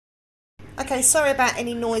Okay, sorry about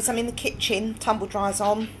any noise. I'm in the kitchen, tumble dryer's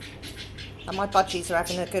on, and my budgies are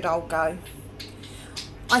having a good old go.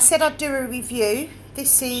 I said I'd do a review.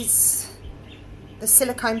 This is the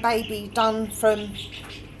silicone baby done from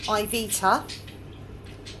Ivita.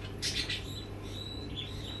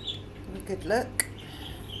 Have a good look.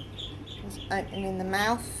 Just opening in the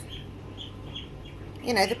mouth.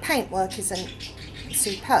 You know, the paintwork isn't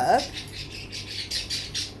superb.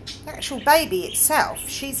 The actual baby itself,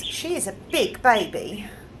 she is a big baby.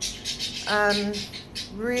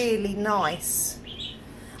 Really nice.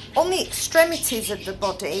 On the extremities of the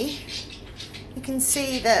body, you can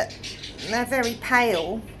see that they're very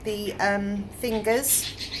pale, the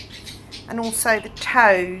fingers and also the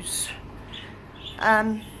toes.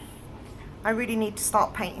 I really need to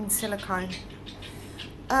start painting silicone.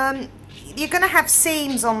 You're going to have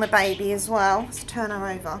seams on the baby as well. Let's turn her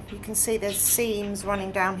over. You can see there's seams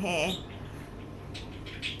running down here.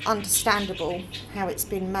 Understandable how it's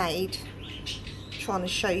been made. Trying to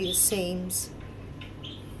show you the seams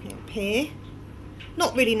up here.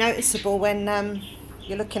 Not really noticeable when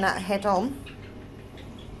you're looking at her head on.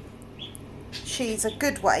 She's a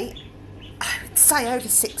good weight. I would say over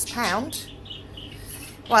 £6.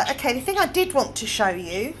 Right, okay, the thing I did want to show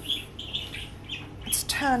you, let's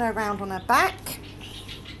turn her around on her back.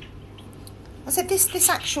 I said this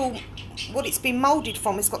actual, what it's been moulded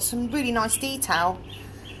from, it's got some really nice detail,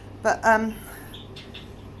 but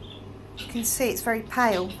you can see it's very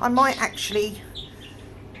pale. I might actually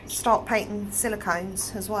start painting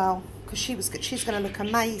silicones as well, because she's going to look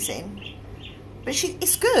amazing. But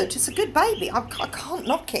it's good, it's a good baby. I can't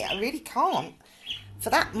knock it, I really can't. For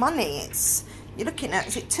that money, you're looking at,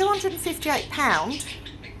 is it £258,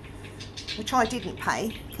 which I didn't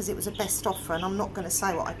pay because it was a best offer, and I'm not going to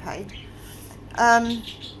say what I paid.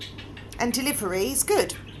 And delivery is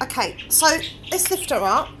good. Okay, so let's lift her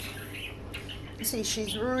up. You see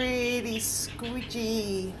she's really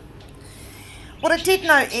squidgy. What I did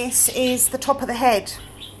notice is the top of the head.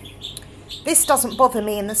 This doesn't bother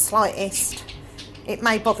me in the slightest. It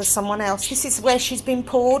may bother someone else. This is where she's been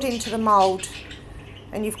poured into the mould,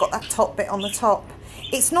 and you've got that top bit on the top.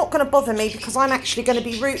 It's not going to bother me because I'm actually going to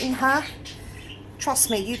be rooting her. Trust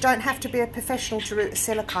me, you don't have to be a professional to root a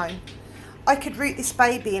silicone. I could root this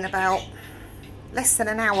baby in about less than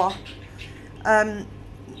an hour.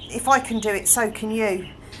 If I can do it, so can you.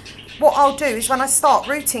 What I'll do is when I start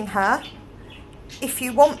rooting her, if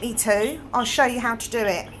you want me to, I'll show you how to do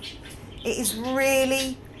it. It is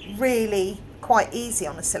really, really quite easy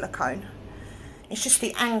on a silicone. It's just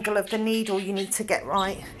the angle of the needle you need to get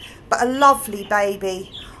right. But a lovely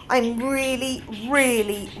baby. I'm really,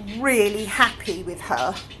 really, really happy with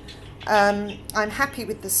her. I'm happy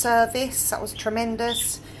with the service. That was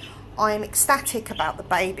tremendous. I'm ecstatic about the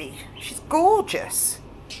baby. She's gorgeous.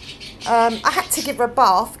 I had to give her a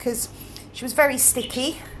bath because she was very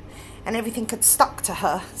sticky and everything had stuck to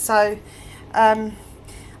her. So I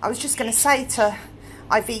was just going to say to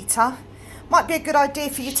Ivita, might be a good idea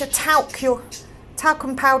for you to talc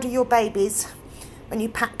and powder your babies when you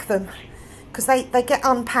pack them, because they get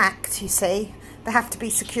unpacked, you see. They have to be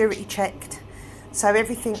security checked, so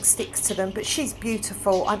everything sticks to them. But she's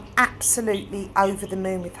beautiful. I'm absolutely over the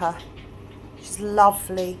moon with her. She's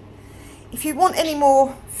lovely. If you want any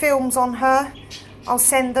more films on her, I'll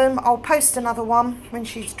send them. I'll post another one when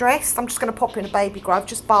she's dressed. I'm just going to pop in a baby grow. I've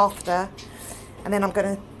just bathed her, and then I'm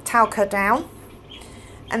going to talc her down,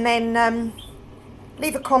 and then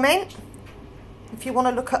leave a comment if you want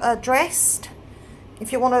to look at her dressed,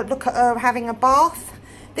 if you want to look at her having a bath.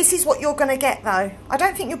 This is what you're going to get though. I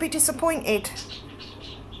don't think you'll be disappointed,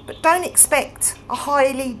 but don't expect a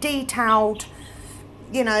highly detailed,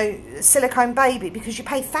 you know, silicone baby, because you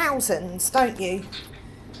pay thousands, don't you?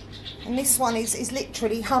 And this one is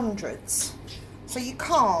literally hundreds, so you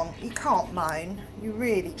can't moan. You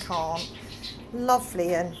really can't.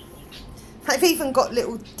 Lovely. And I've even got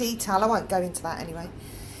little detail. I won't go into that anyway.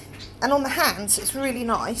 And on the hands, it's really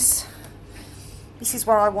nice. This is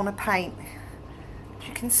where I want to paint. As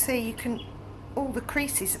you can see, all the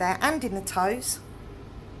creases there, and in the toes.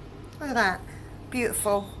 Look at that.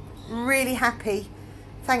 Beautiful. Really happy.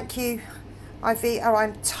 Thank you, Ivita.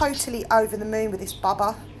 I'm totally over the moon with this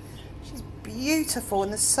bubba. She's beautiful,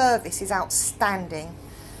 and the service is outstanding.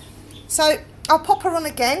 So I'll pop her on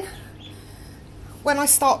again when I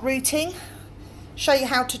start rooting. Show you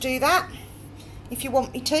how to do that if you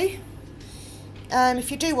want me to.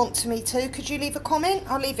 If you do want me to, could you leave a comment?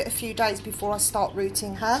 I'll leave it a few days before I start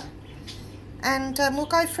rooting her, and we'll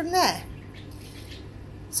go from there.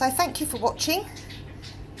 So thank you for watching,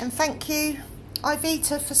 and thank you,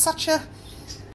 Ivita, for such a